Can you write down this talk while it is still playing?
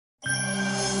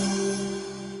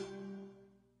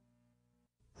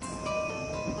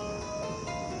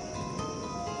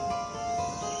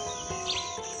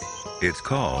It's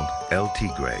called El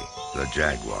Tigre, the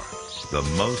Jaguar, the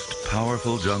most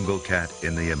powerful jungle cat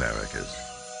in the Americas.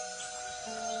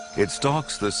 It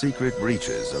stalks the secret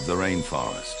reaches of the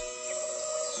rainforest,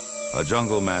 a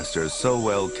jungle master so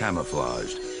well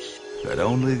camouflaged that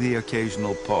only the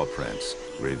occasional paw prints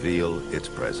reveal its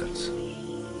presence.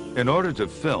 In order to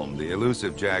film the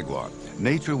elusive jaguar,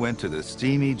 nature went to the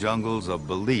steamy jungles of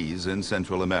Belize in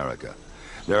Central America.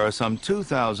 There are some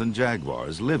 2,000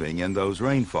 jaguars living in those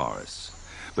rainforests.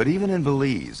 But even in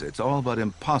Belize, it's all but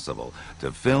impossible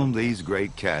to film these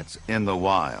great cats in the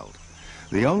wild.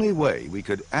 The only way we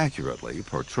could accurately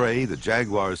portray the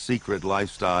jaguar's secret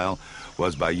lifestyle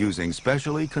was by using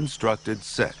specially constructed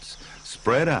sets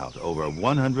spread out over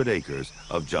 100 acres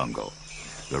of jungle.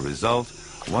 The result,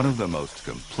 one of the most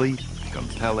complete,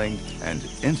 compelling, and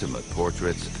intimate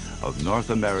portraits of North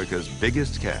America's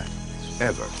biggest cat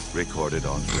ever recorded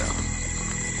on film.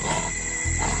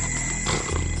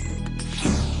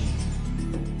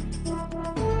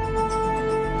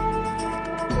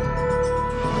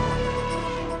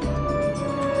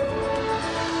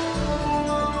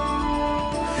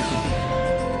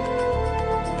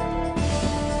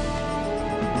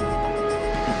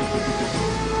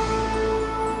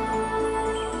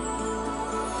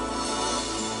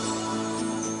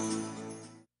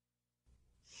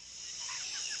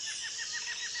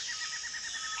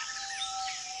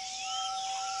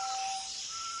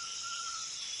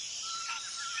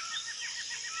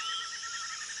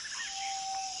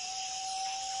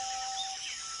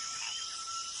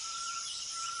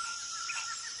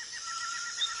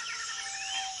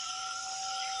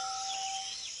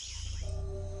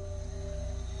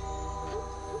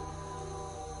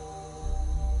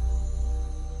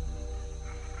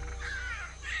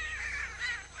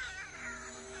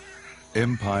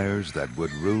 Empires that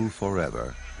would rule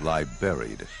forever lie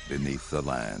buried beneath the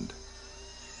land.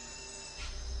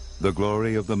 The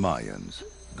glory of the Mayans,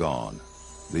 gone.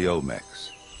 The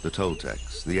Olmecs, the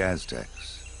Toltecs, the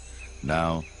Aztecs,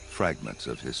 now fragments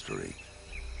of history.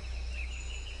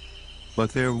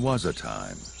 But there was a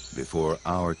time before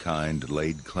our kind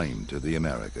laid claim to the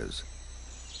Americas.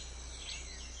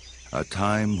 A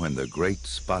time when the great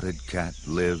spotted cat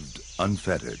lived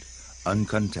unfettered,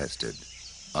 uncontested,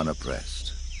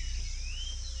 unoppressed.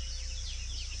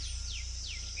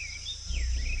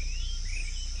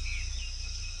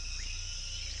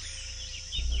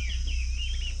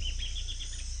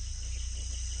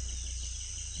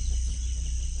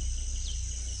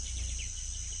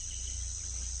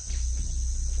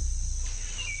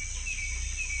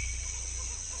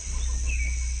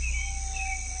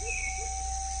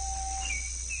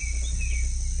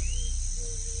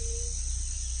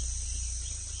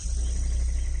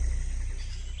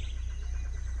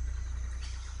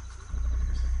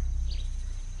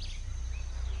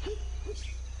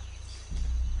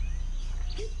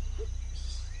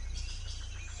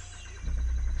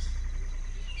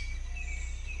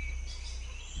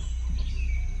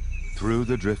 Through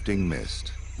the drifting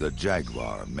mist, the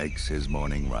jaguar makes his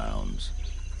morning rounds.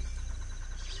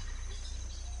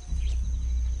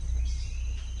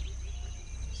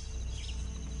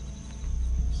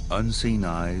 Unseen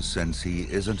eyes sense he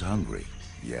isn't hungry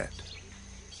yet.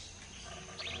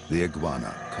 The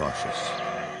iguana cautious.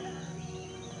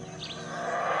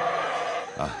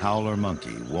 A howler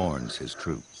monkey warns his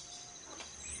troop.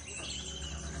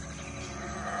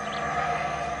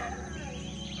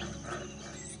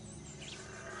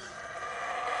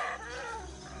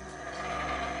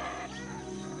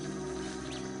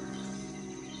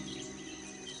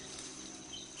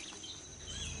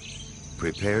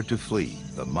 Prepared to flee,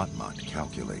 the motmot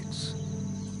calculates.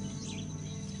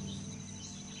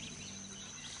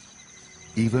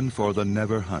 Even for the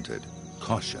never hunted,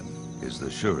 caution is the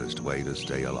surest way to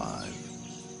stay alive.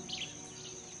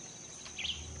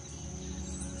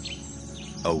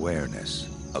 Awareness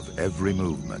of every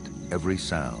movement, every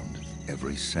sound,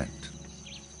 every scent.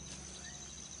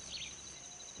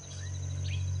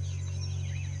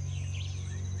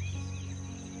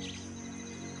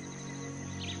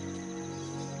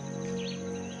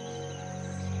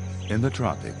 In the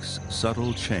tropics,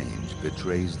 subtle change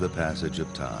betrays the passage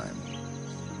of time.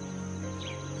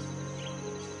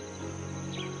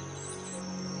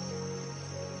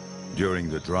 During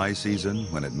the dry season,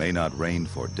 when it may not rain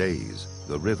for days,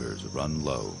 the rivers run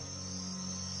low.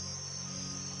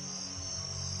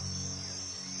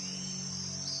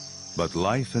 But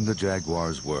life in the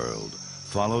jaguar's world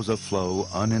follows a flow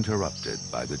uninterrupted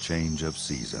by the change of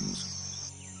seasons.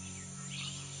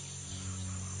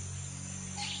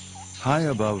 High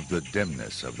above the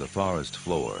dimness of the forest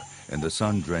floor, in the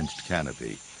sun-drenched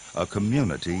canopy, a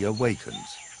community awakens.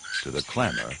 to the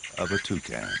clamor of a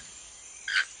toucan.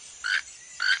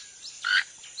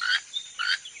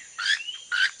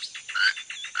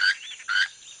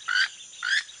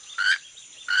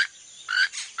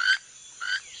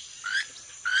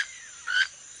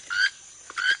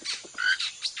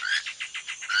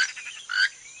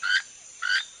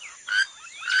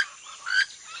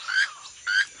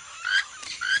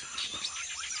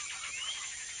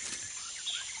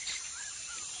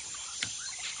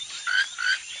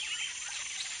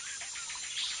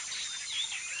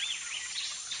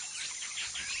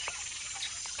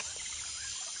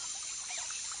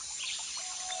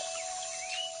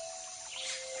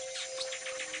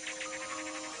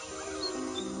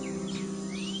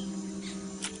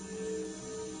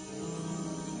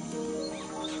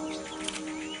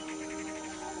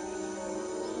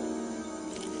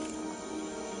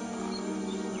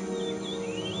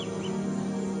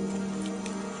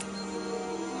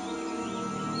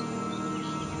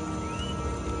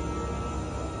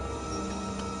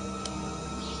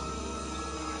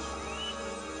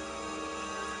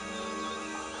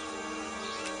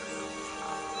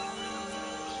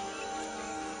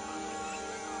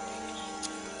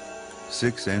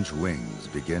 Six-inch wings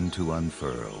begin to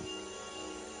unfurl.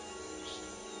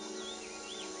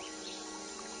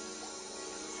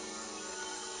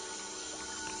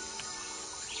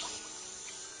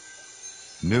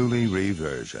 Newly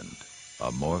reversioned,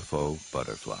 a morpho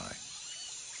butterfly.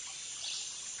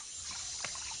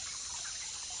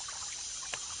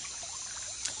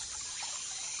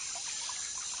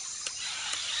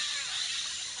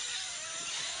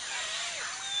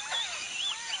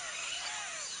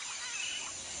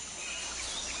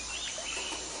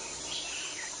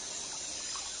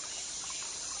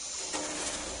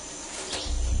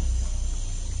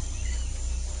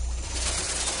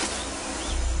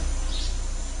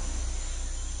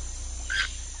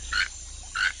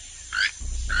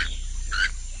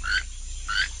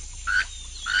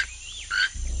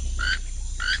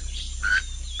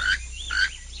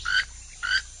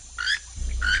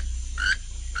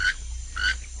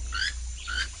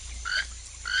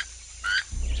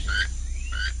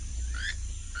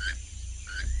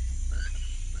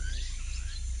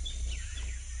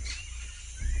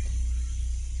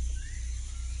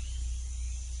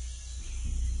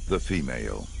 The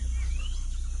female.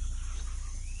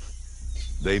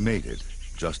 They mated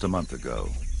just a month ago.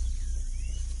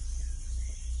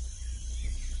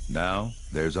 Now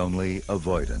there's only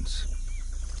avoidance.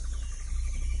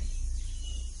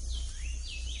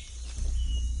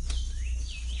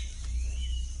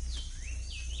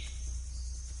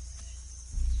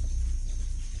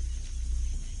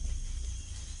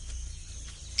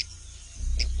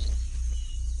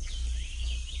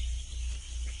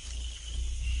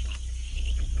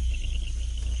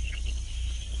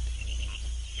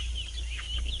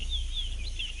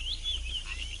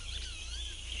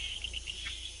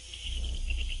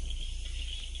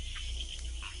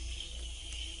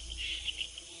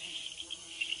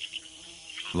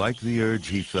 Like the urge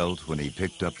he felt when he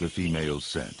picked up the female's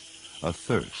scent, a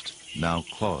thirst now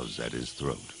claws at his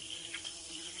throat.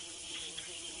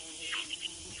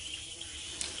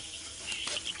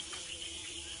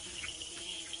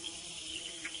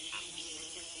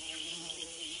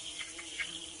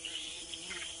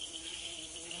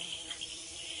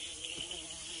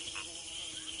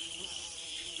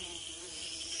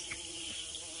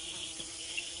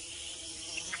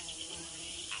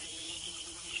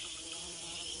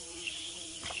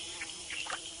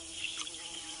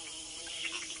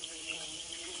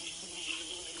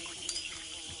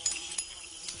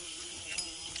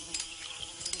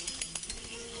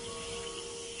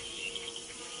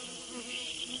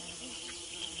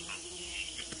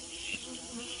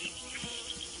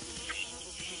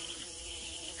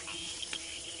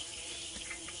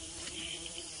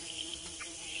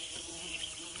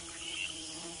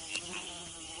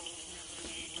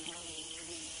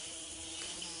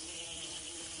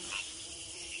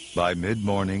 By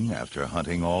mid-morning, after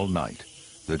hunting all night,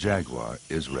 the jaguar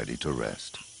is ready to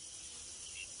rest.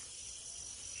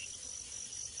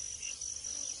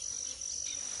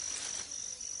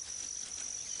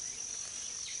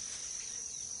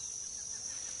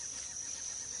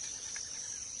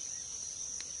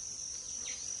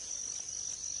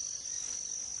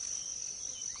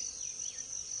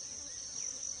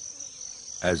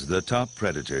 As the top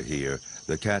predator here,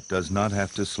 the cat does not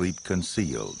have to sleep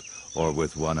concealed or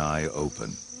with one eye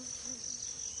open.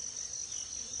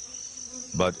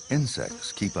 But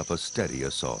insects keep up a steady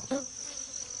assault.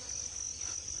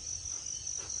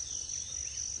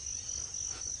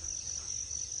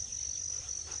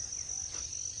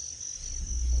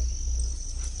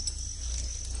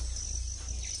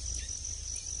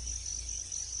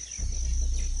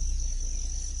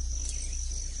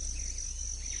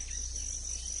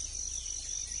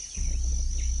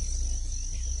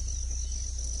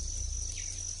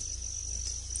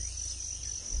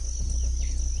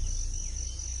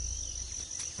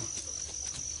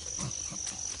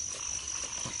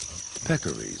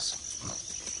 peccaries,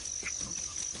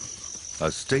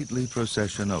 a stately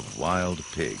procession of wild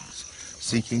pigs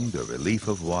seeking the relief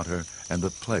of water and the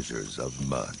pleasures of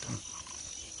mud.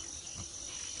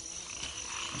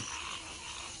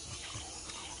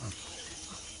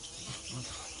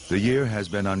 The year has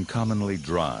been uncommonly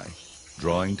dry,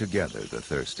 drawing together the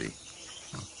thirsty.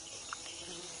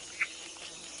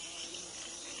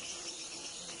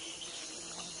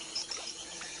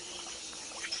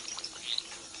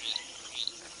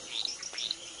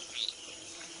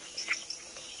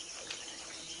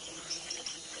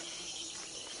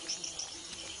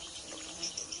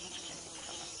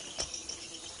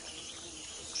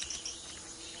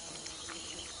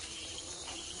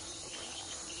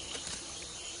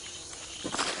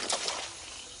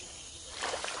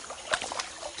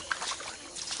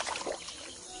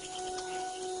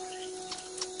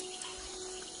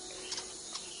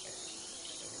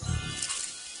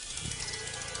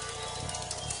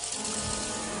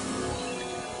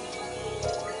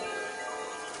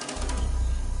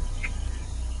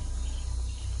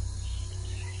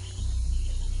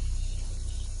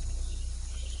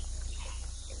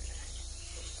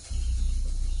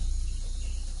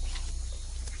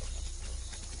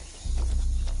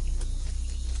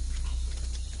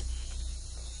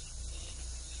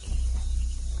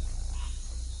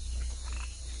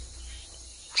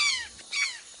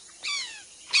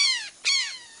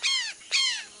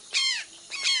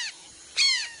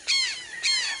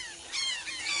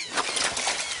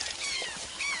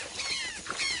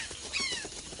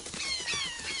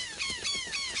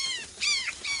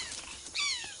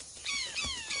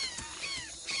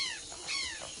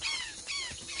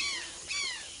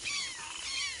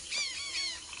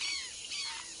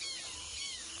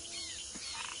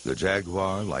 The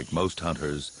jaguar, like most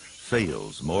hunters,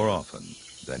 fails more often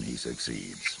than he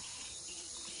succeeds.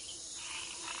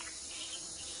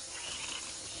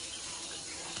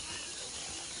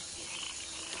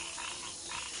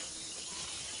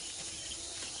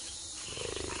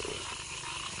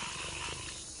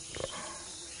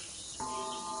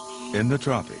 In the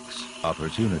tropics,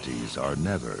 opportunities are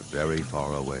never very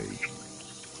far away.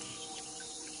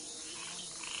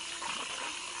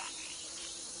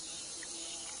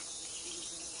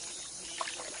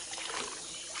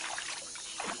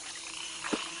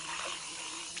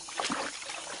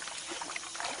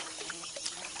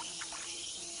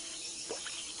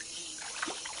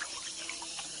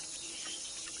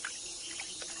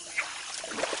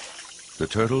 The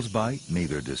turtle's bite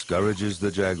neither discourages the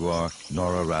jaguar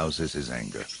nor arouses his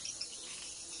anger.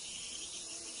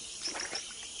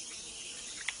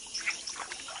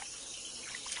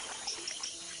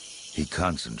 He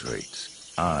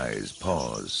concentrates, eyes,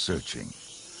 paws searching,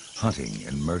 hunting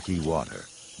in murky water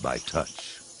by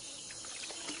touch.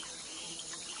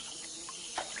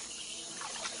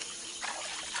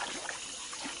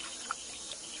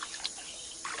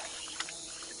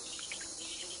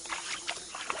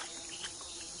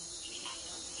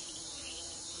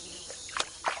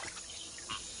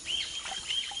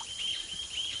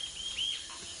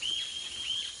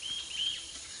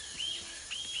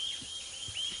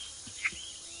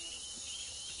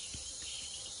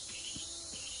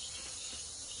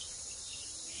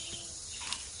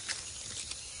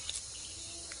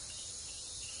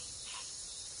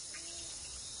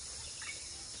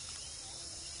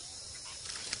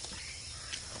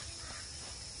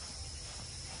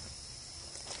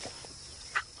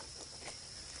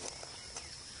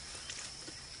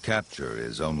 Capture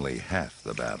is only half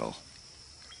the battle.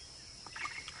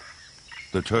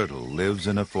 The turtle lives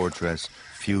in a fortress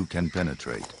few can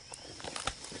penetrate.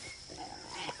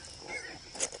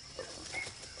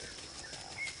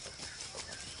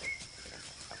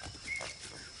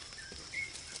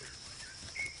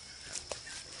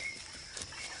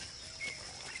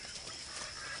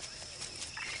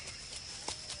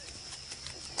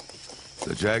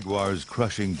 The jaguar's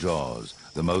crushing jaws,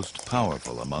 the most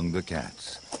powerful among the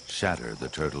cats, shatter the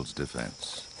turtle's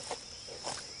defense.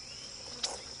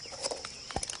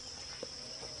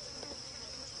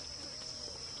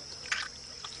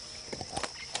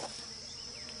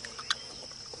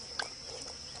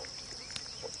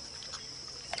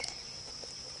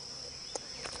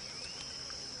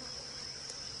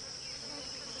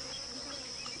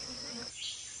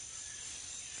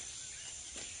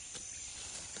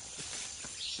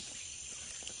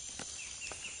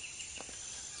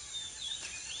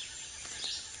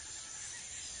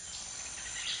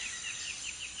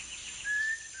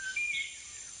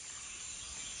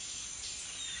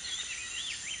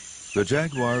 The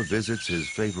jaguar visits his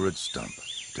favorite stump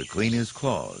to clean his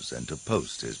claws and to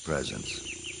post his presence.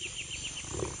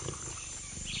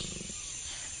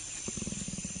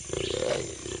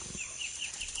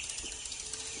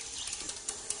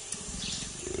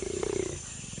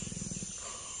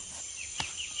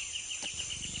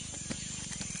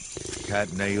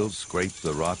 cat nails scrape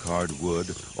the rock-hard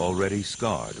wood already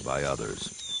scarred by others.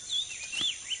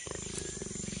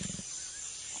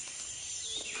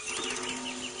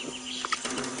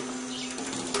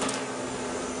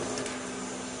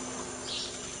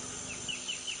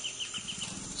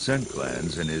 Scent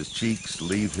glands in his cheeks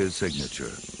leave his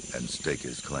signature and stake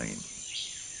his claim.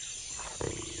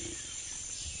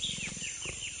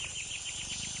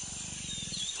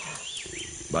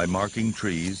 By marking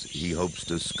trees, he hopes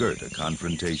to skirt a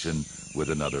confrontation with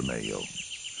another male.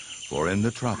 For in the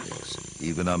tropics,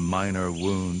 even a minor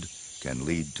wound can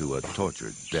lead to a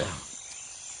tortured death.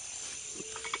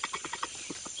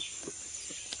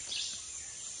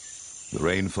 The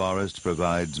rainforest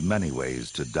provides many ways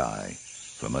to die,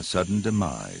 from a sudden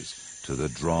demise to the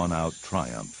drawn-out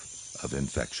triumph of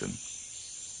infection.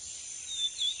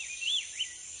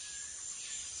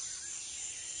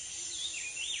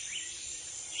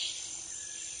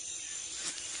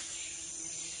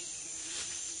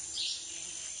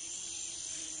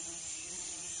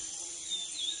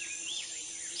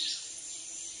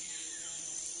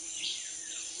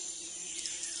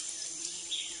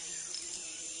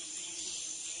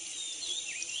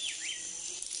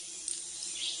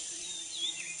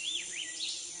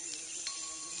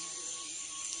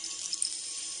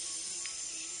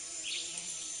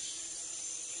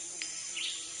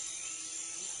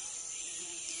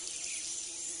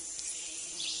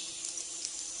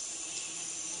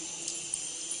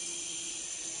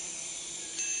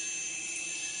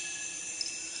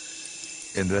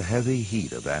 In the heavy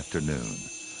heat of afternoon,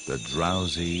 the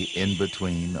drowsy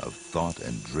in-between of thought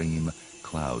and dream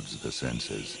clouds the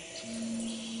senses.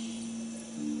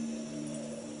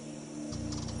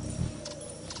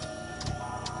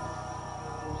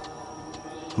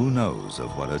 Who knows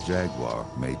of what a jaguar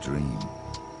may dream?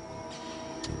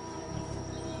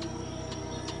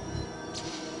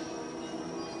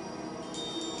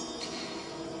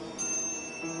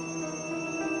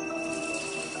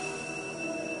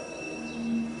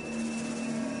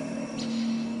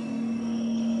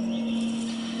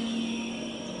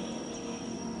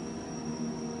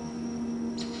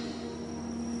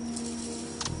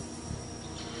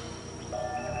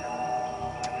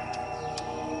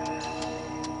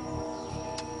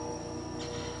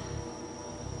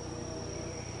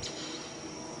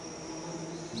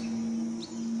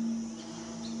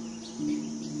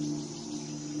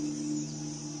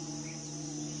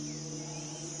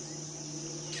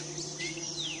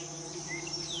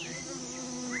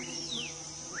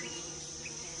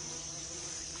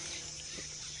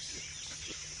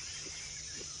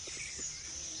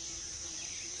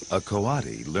 A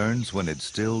coati learns when it's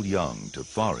still young to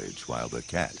forage while the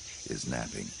cat is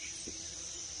napping.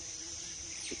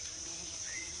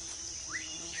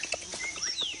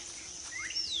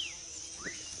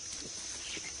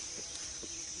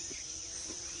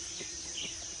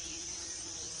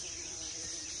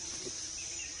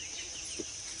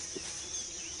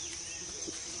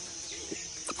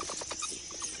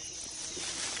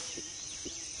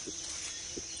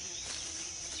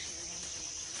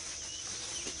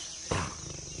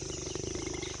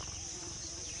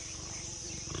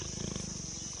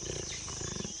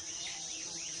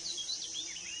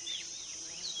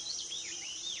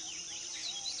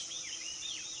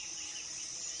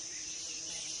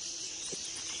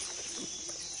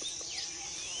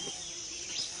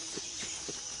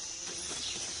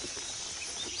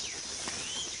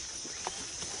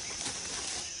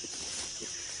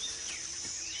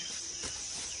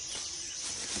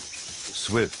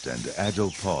 Swift and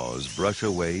agile paws brush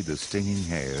away the stinging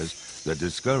hairs that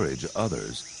discourage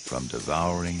others from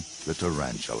devouring the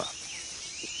tarantula.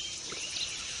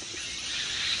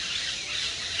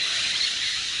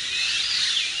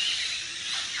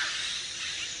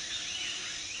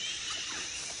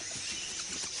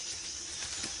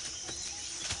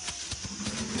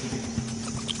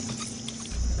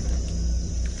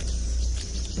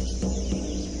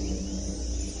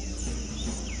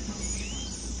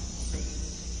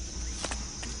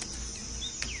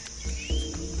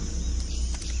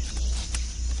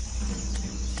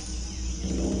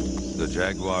 The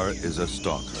jaguar is a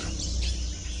stalker.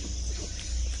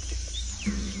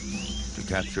 To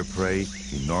capture prey,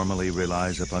 he normally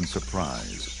relies upon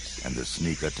surprise and the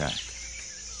sneak attack.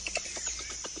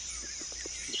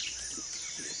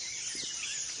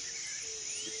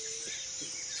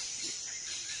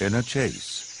 In a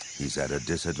chase, he's at a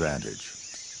disadvantage.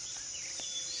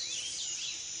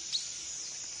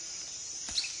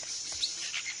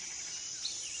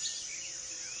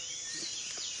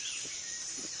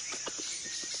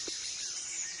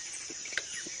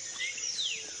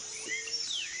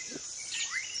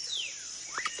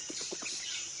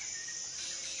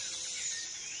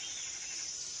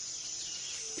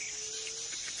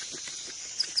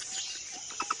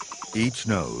 Each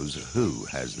knows who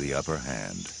has the upper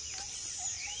hand.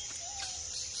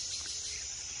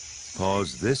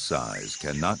 Paws this size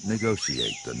cannot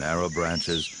negotiate the narrow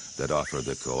branches that offer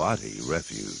the coati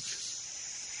refuge.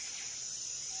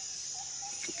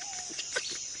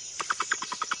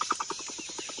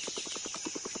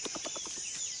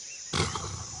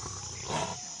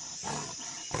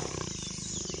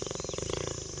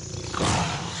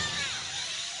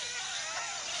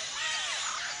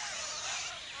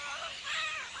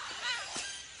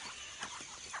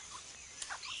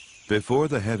 Before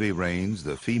the heavy rains,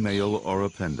 the female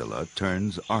Oropendula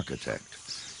turns architect,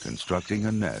 constructing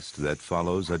a nest that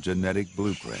follows a genetic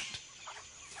blueprint.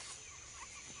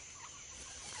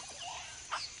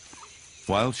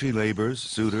 While she labors,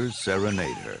 suitors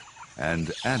serenade her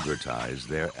and advertise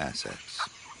their assets.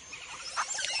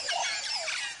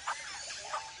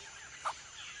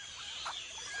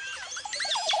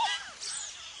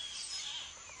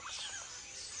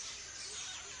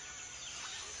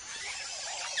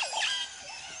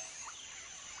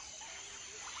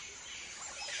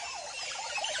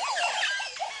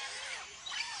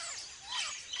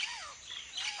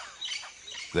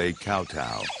 They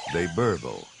kowtow, they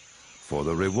burble, for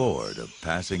the reward of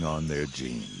passing on their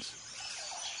genes.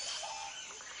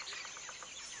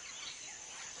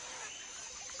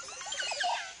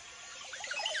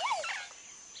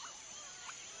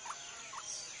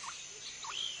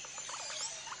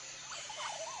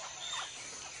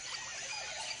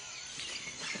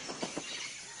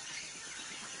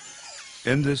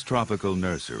 In this tropical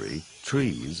nursery,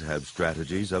 trees have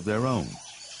strategies of their own.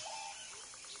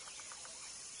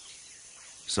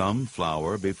 Some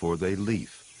flower before they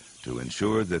leaf to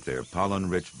ensure that their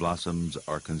pollen-rich blossoms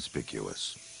are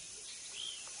conspicuous.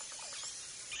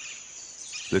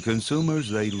 The consumers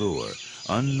they lure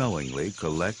unknowingly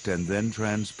collect and then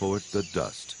transport the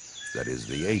dust that is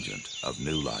the agent of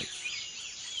new life.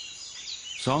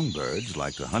 Songbirds,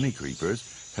 like the honey creepers,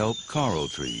 help coral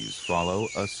trees follow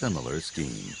a similar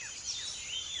scheme.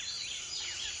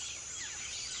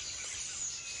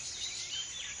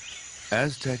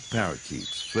 Aztec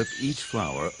parakeets flip each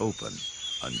flower open,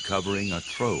 uncovering a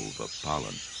trove of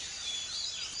pollen.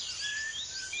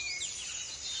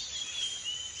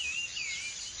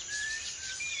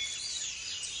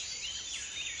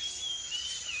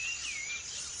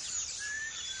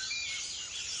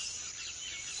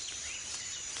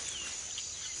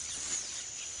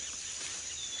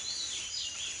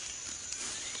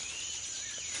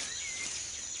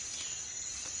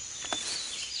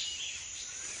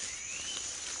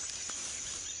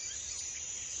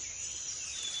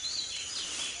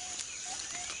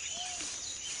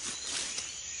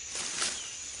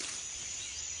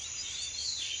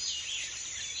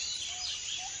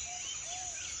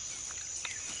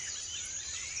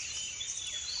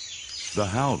 The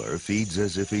howler feeds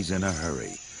as if he's in a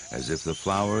hurry, as if the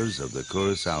flowers of the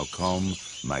Curacao comb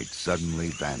might suddenly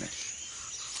vanish.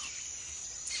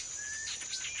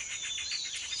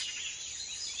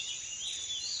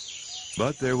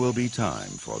 But there will be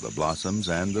time for the blossoms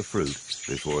and the fruit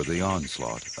before the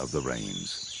onslaught of the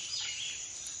rains.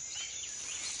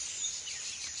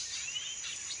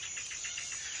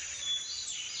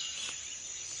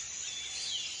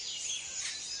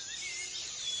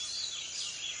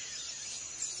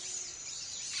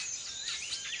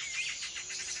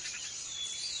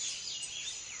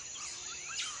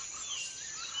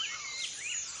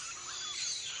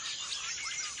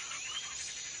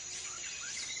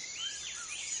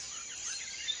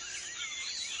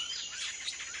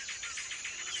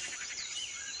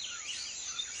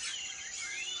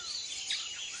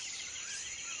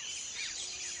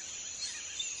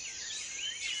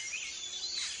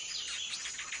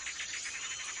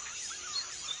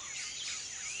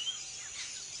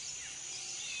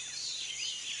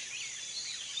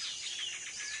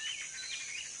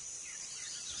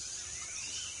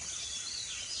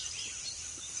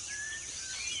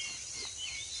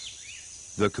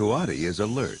 The coati is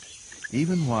alert,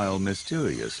 even while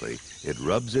mysteriously it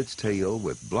rubs its tail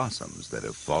with blossoms that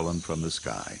have fallen from the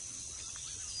sky.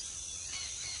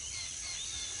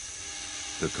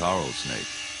 The coral snake,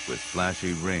 with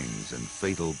flashy rings and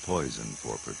fatal poison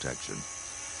for protection.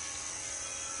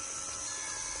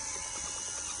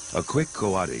 A quick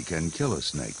coati can kill a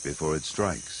snake before it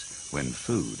strikes, when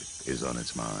food is on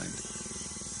its mind.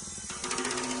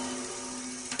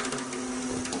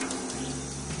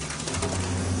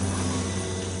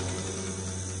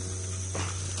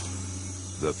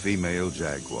 The female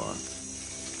jaguar.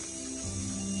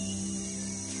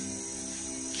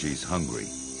 She's hungry,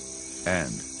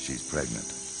 and she's pregnant.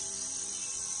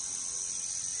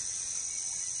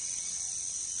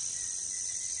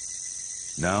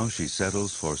 Now she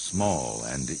settles for small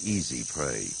and easy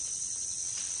prey.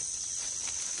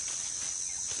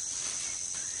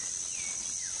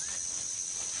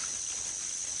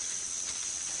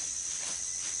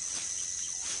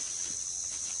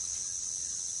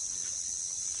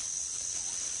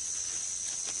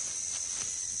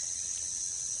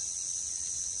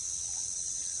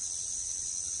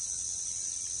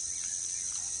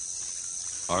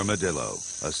 Armadillo,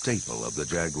 a staple of the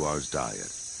jaguar's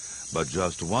diet. But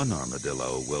just one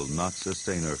armadillo will not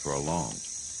sustain her for long.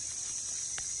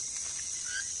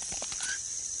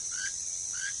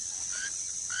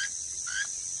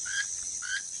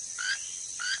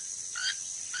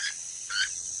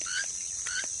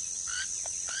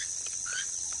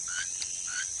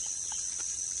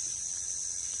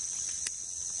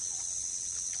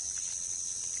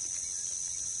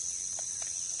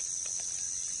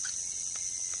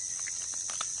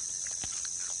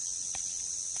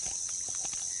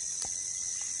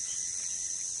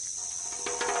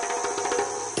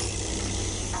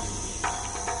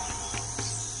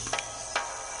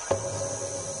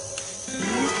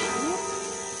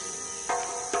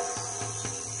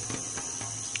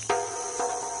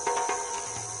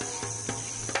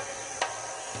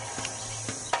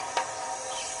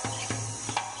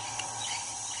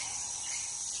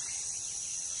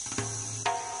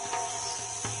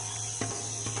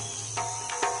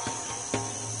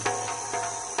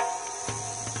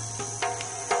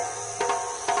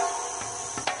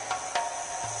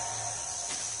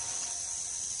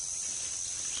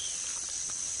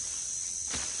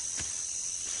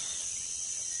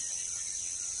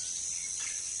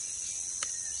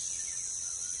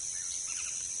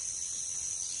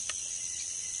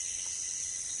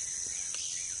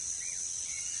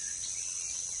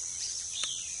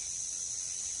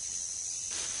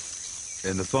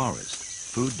 In the forest,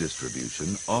 food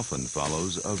distribution often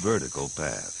follows a vertical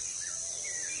path.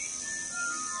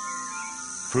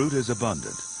 Fruit is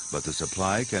abundant, but the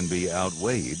supply can be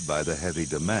outweighed by the heavy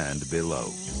demand below.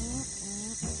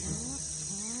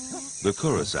 The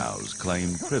curassows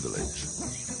claim privilege.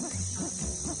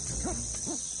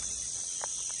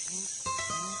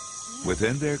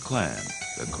 Within their clan,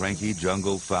 the cranky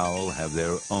jungle fowl have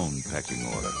their own pecking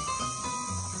order.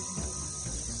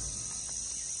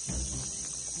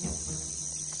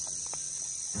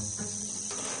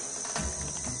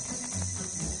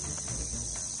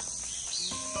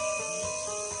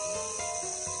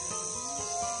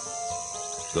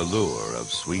 The lure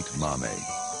of sweet mame.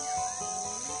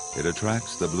 It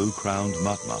attracts the blue-crowned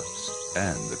motmots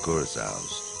and the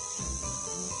curassows.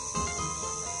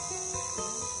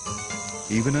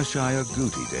 Even a shy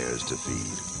agouti dares to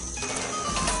feed.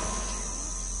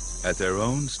 At their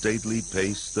own stately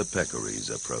pace, the peccaries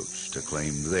approach to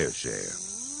claim their share.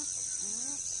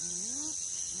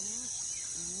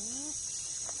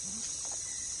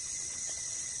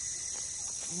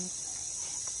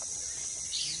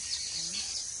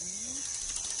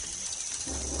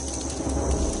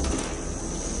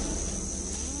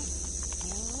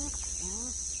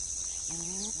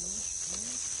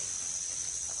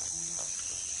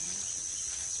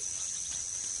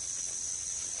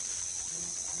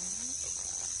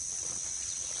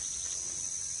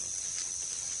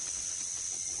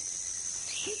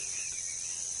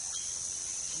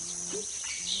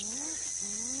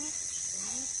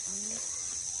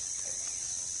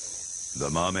 The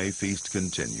mame feast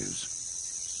continues.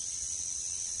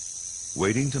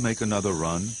 Waiting to make another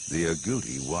run, the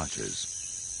agouti watches.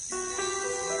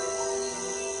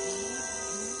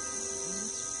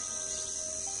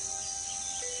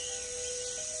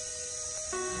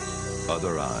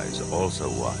 Other eyes also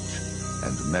watch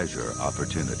and measure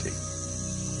opportunity.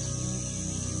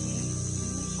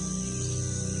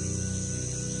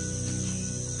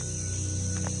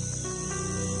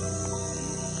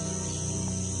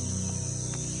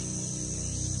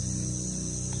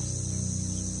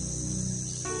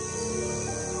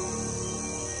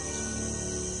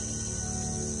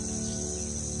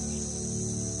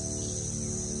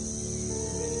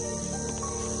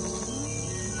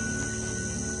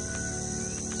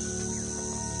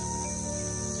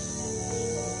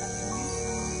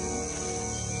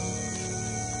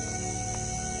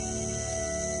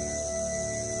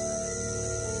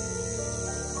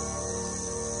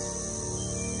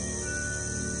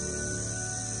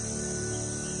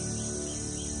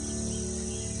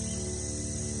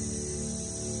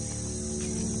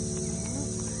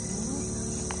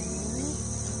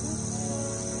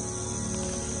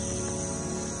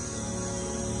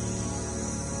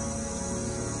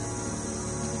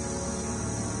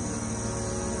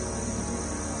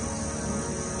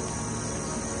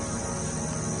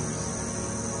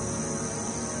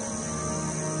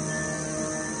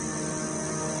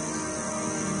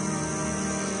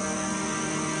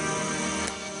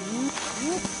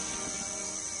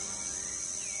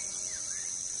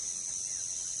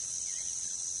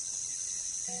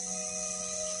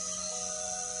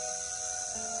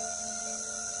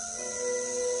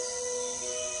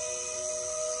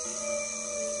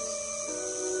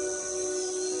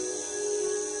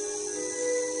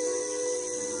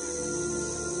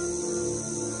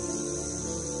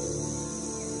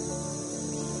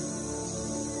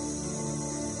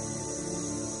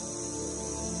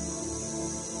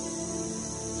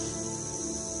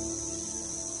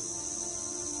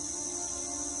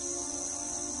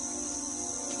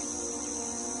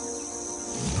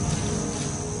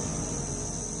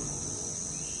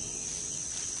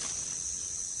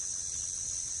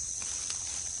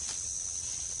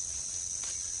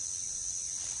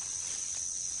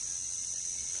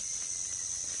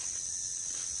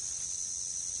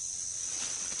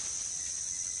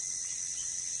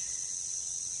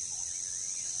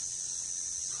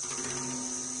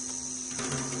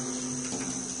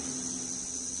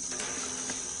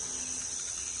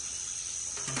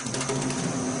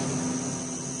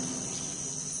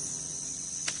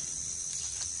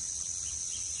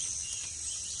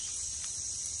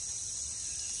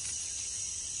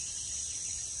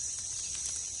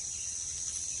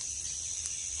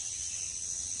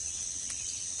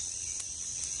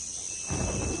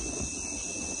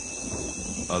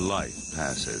 A life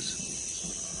passes.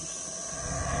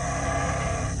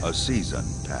 A season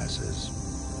passes.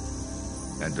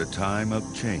 And a time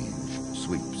of change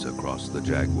sweeps across the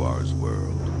Jaguar's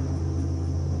world.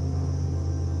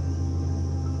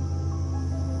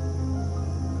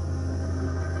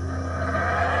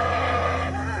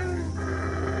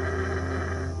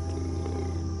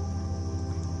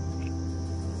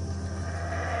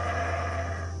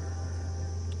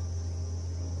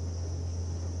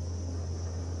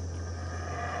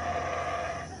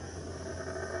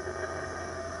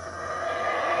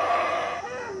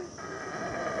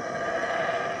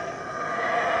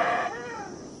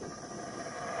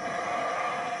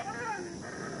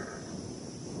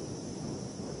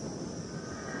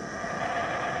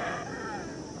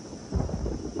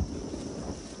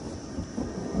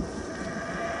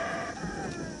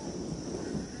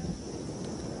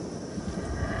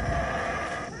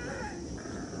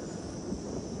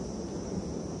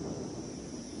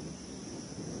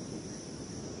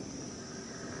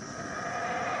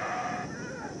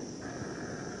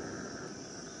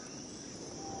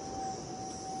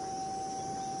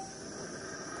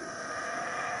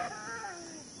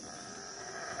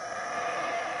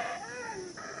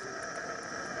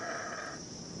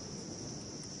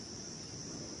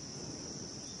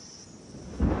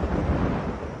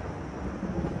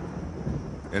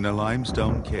 In a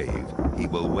limestone cave, he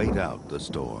will wait out the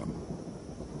storm.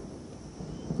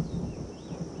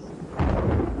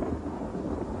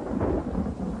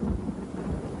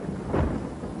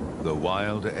 The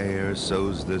wild air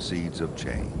sows the seeds of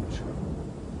change.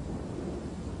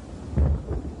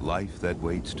 Life that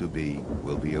waits to be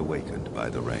will be awakened by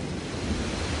the rain.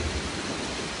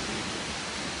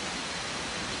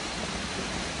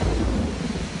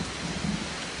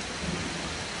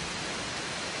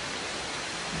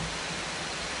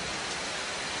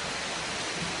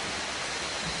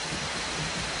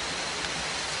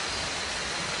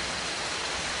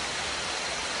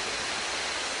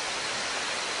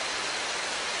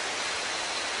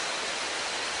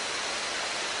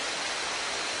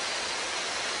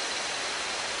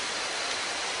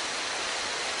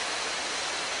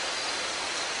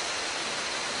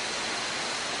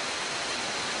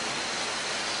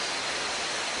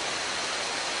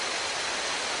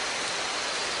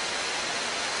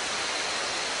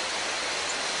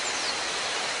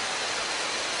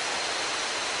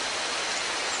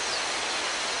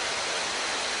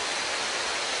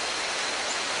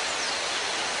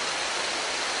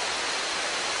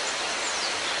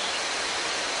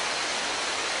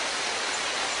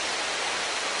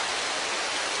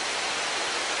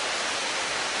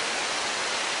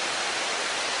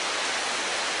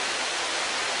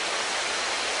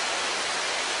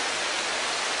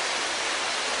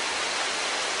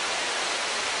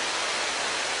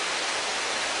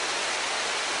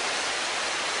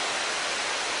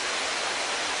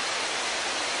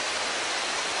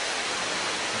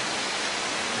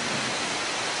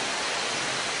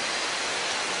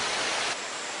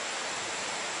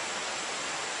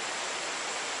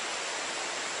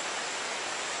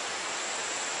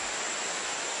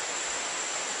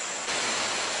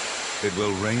 It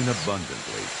will rain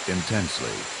abundantly,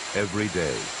 intensely, every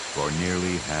day for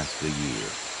nearly half the year.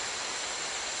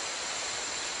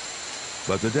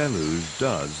 But the deluge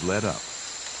does let up,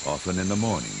 often in the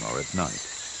morning or at night,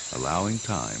 allowing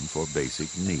time for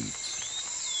basic needs.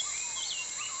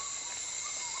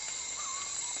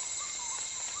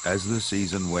 As the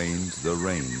season wanes, the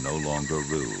rain no longer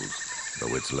rules,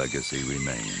 though its legacy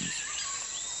remains.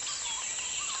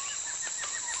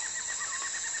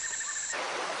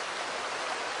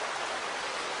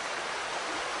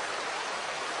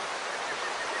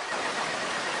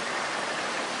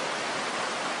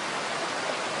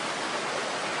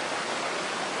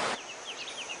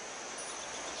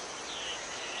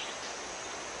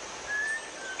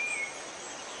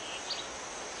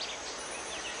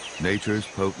 Nature's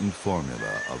potent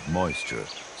formula of moisture,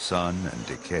 sun, and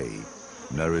decay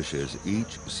nourishes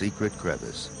each secret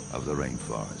crevice of the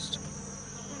rainforest.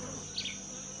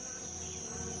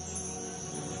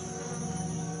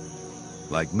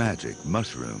 Like magic,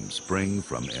 mushrooms spring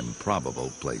from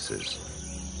improbable places.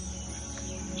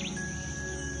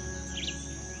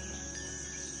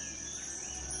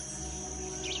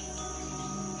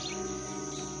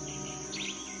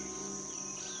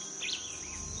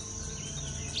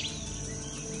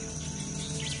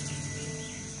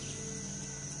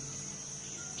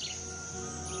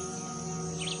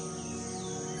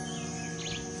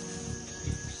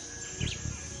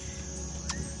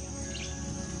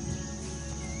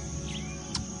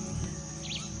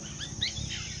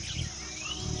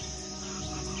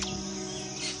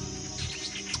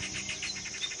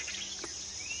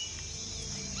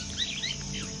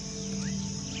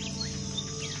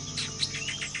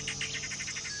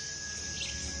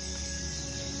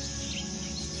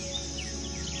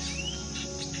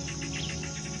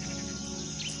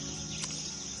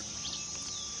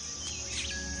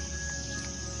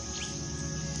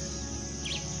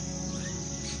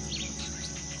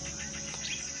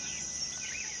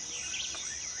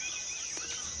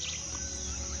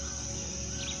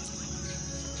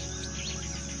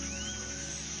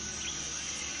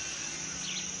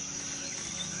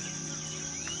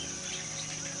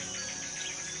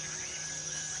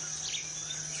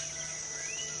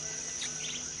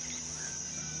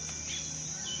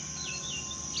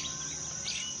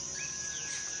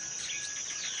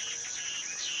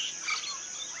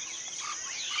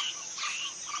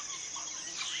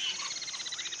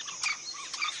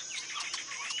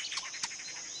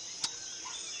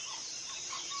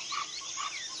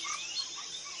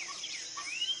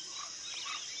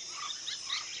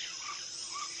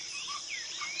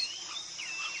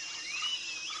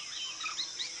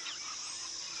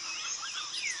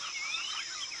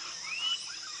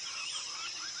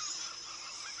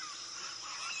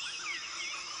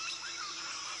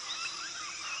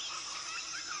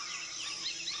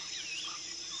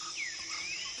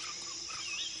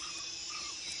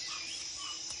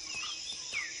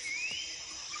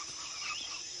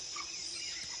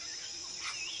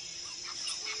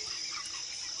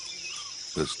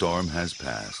 The storm has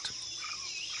passed.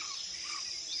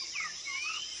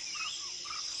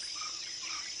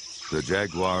 The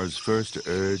jaguar's first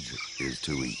urge is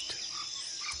to eat.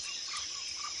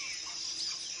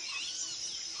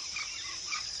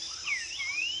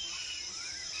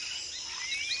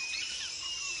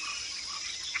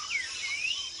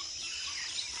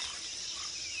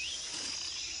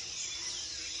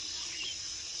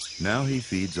 Now he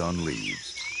feeds on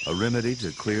leaves, a remedy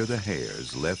to clear the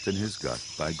hairs left in his gut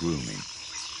by grooming.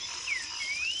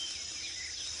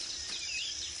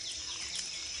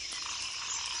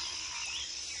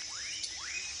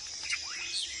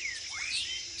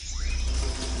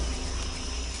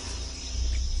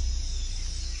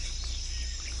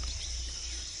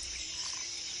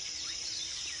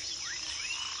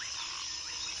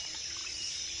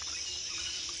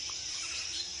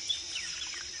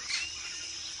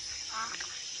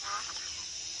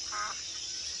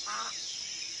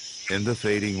 In the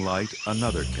fading light,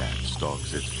 another cat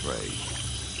stalks its prey.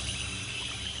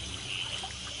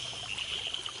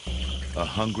 A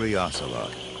hungry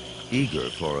ocelot, eager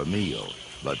for a meal,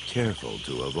 but careful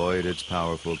to avoid its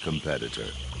powerful competitor.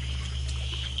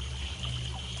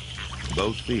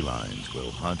 Both felines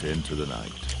will hunt into the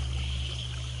night.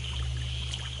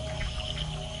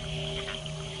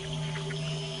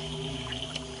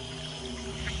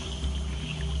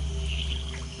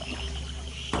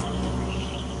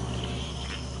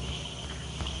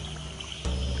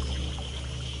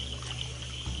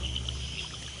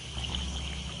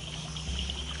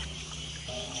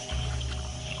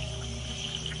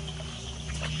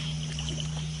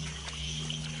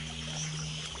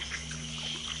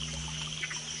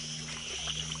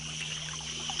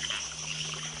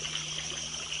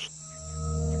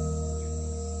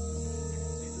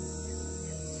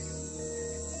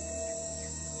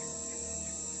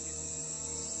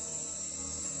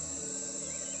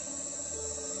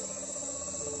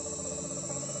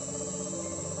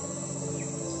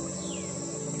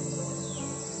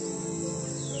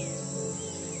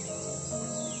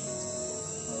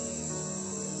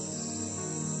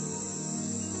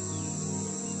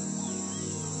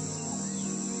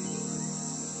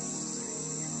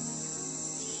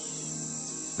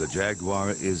 The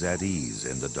jaguar is at ease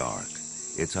in the dark.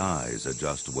 Its eyes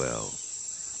adjust well.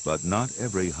 But not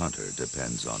every hunter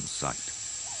depends on sight.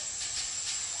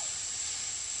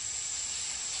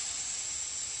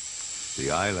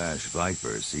 The eyelash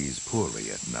viper sees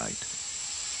poorly at night.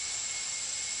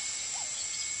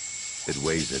 It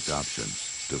weighs its options,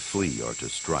 to flee or to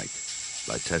strike,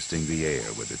 by testing the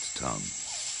air with its tongue.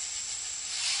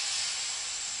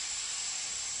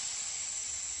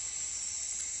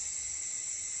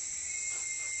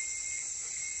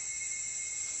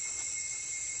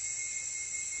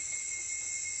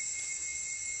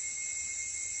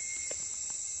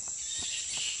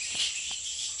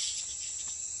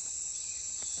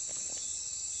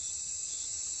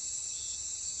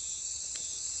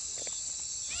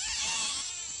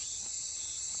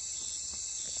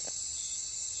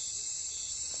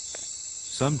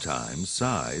 Sometimes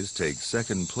size takes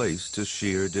second place to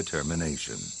sheer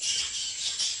determination.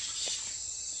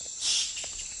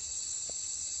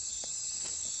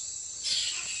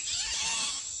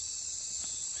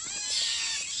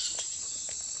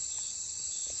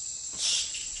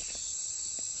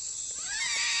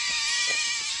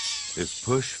 If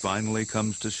push finally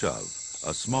comes to shove,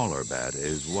 a smaller bat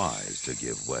is wise to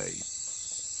give way.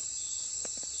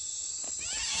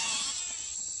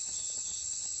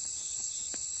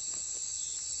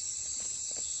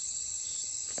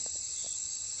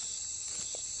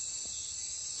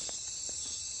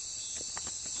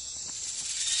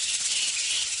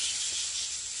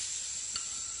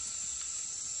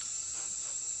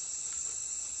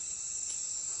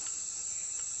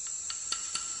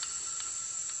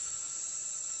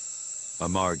 A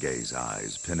margay's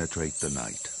eyes penetrate the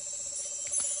night.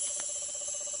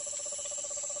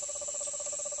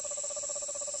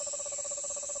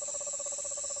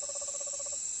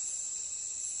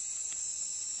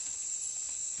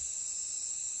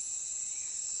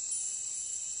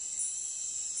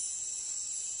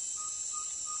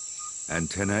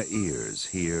 Antenna ears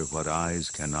hear what eyes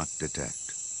cannot detect.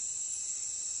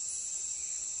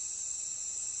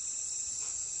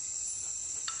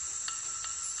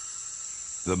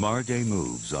 The margay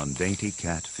moves on dainty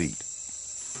cat feet,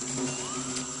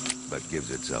 but gives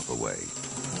itself away.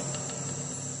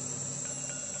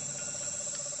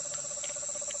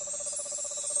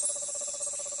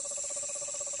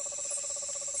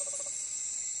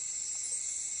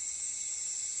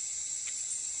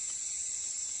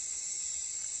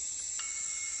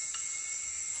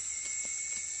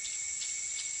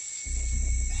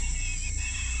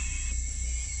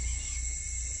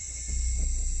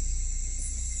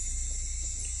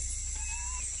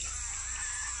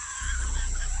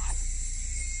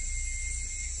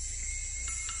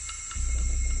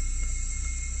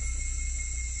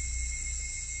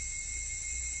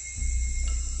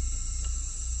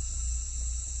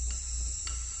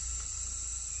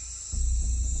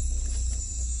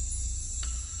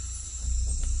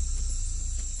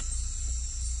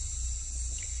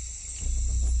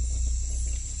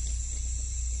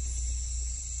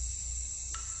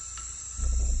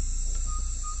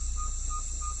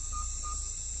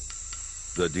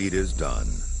 The deed is done,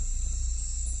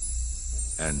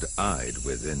 and eyed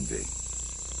with envy.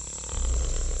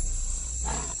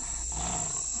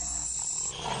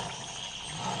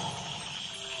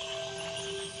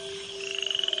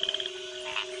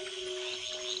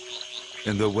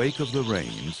 In the wake of the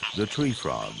rains, the tree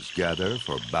frogs gather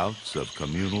for bouts of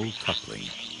communal coupling.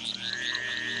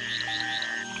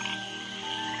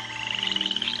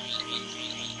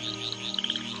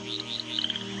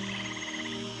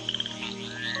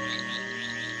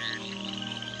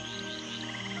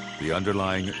 The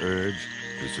underlying urge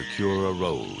to secure a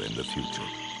role in the future.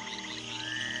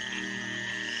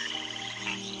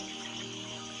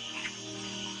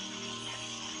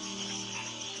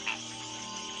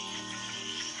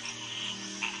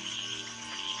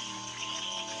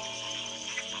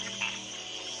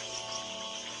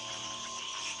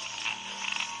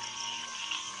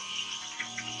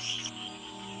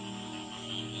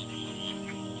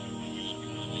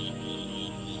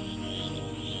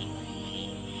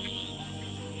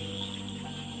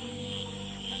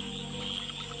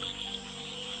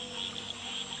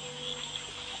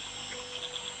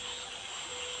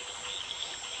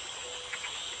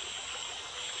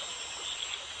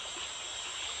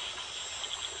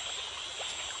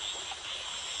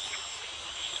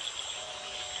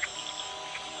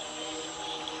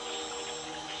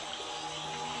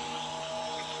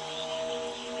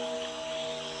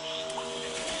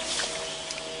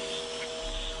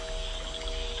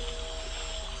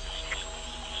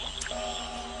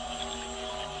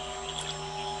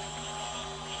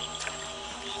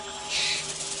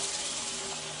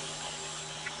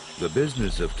 The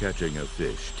business of catching a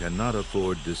fish cannot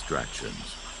afford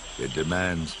distractions. It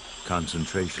demands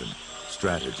concentration,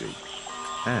 strategy,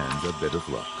 and a bit of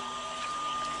luck.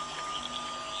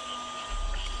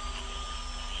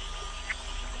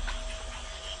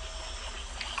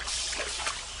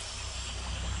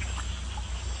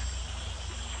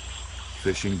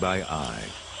 Fishing by eye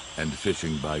and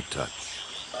fishing by touch.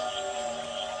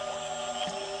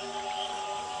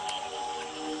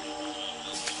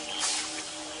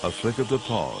 A flick of the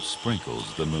paw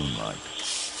sprinkles the moonlight.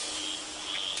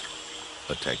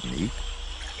 A technique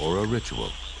or a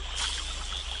ritual?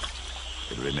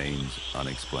 It remains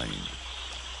unexplained.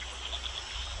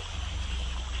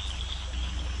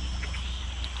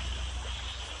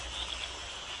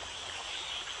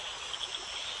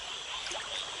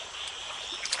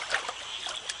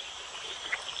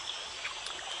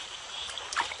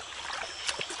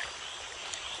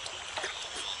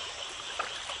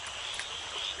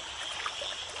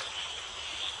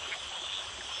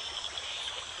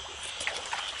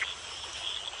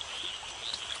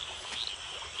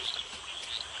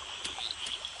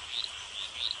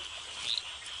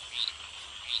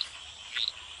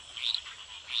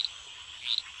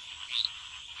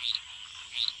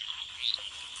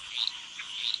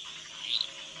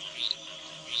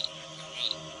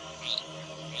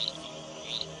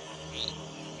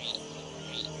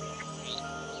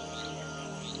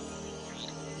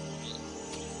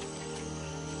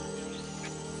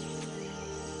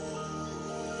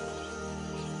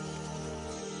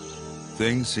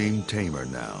 Things seem tamer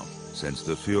now, since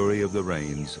the fury of the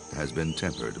rains has been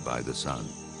tempered by the sun.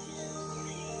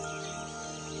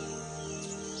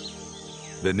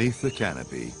 Beneath the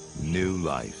canopy, new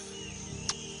life,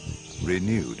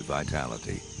 renewed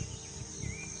vitality.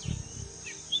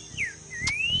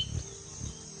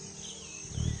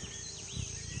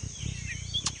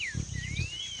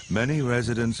 Many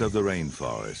residents of the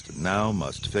rainforest now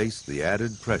must face the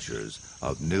added pressures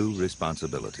of new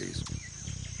responsibilities.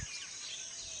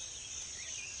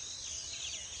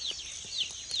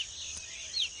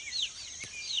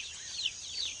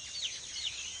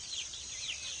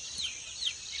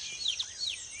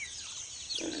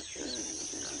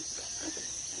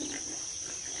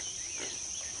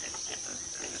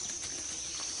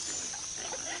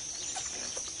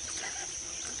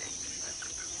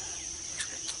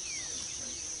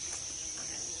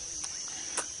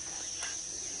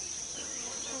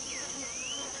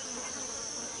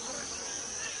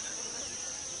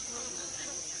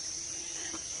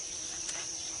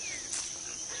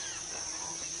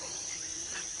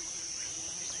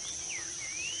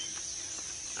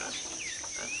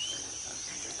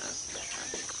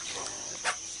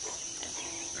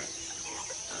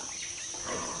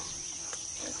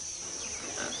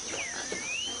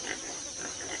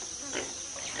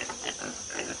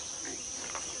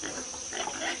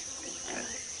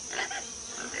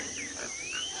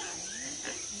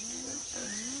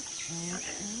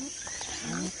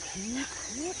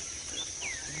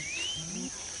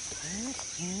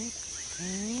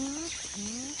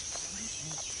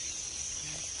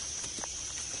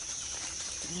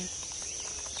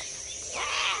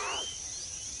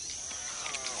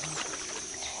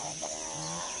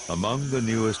 Among the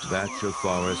newest batch of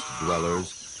forest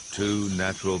dwellers, two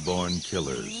natural-born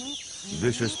killers,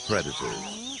 vicious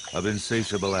predators of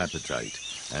insatiable appetite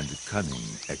and cunning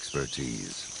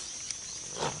expertise.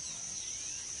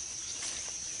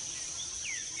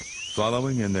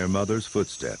 Following in their mother's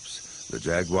footsteps, the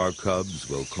jaguar cubs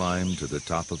will climb to the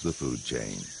top of the food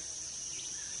chain.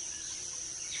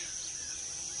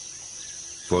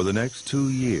 For the next 2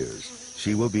 years,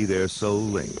 she will be their sole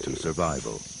link to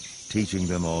survival, teaching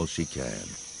them all she can.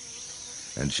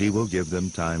 And she will give them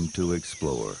time to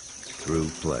explore, through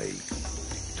play,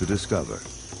 to discover,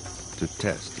 to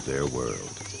test their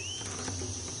world.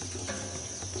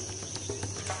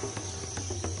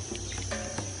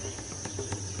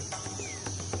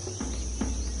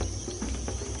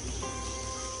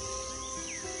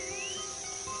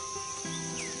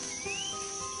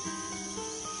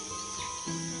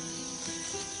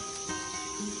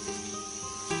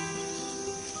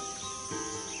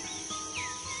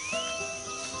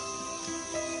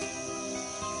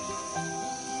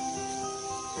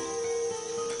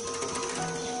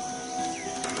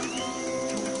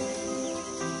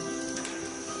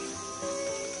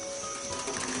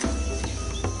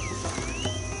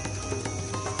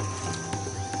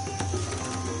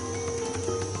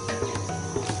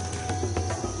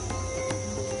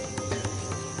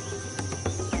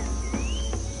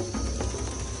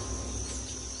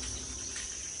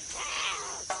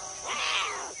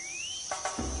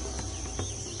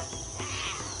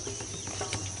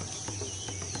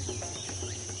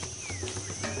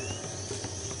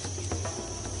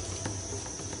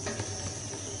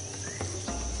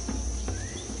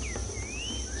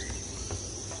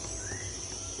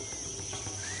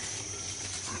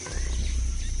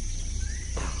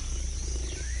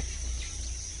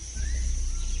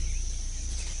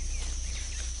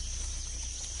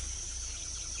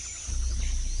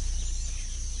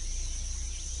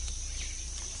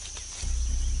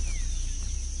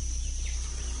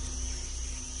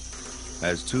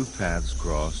 As two paths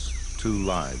cross, two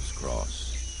lives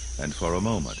cross, and for a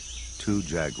moment, two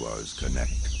jaguars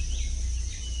connect.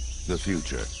 The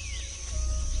future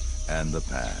and the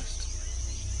past.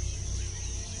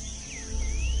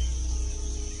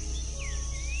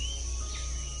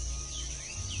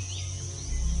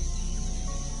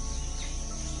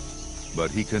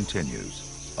 But he continues,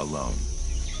 alone.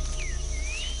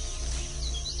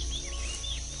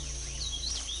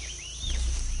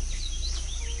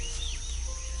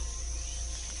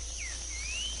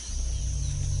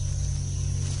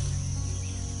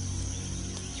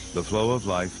 The flow of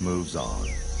life moves on.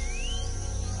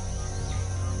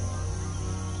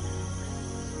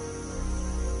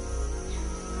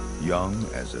 Young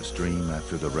as a stream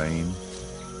after the rain,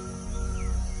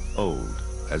 old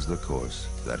as the course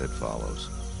that it follows.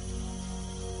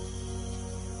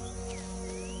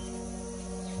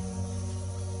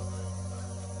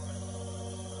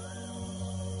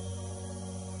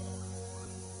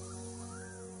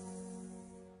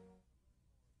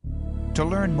 To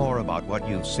learn more about what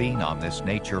you've seen on this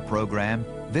nature program,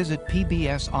 visit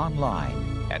PBS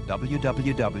online at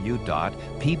www.pbs.org.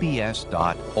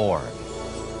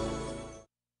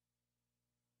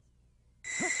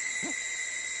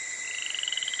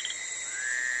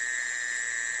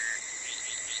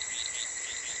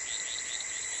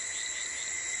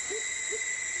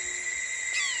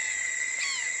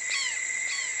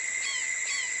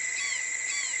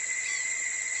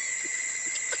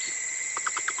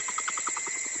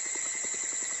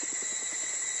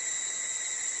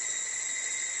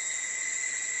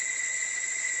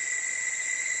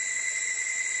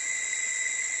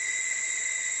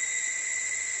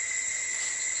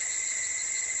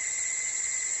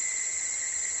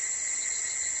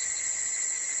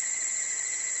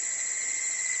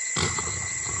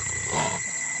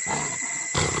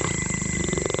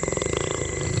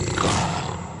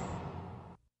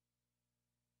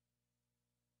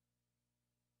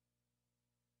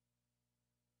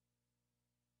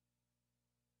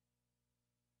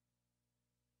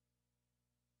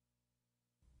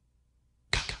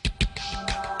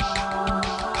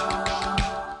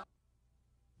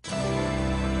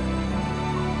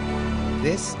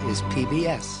 This is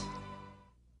PBS.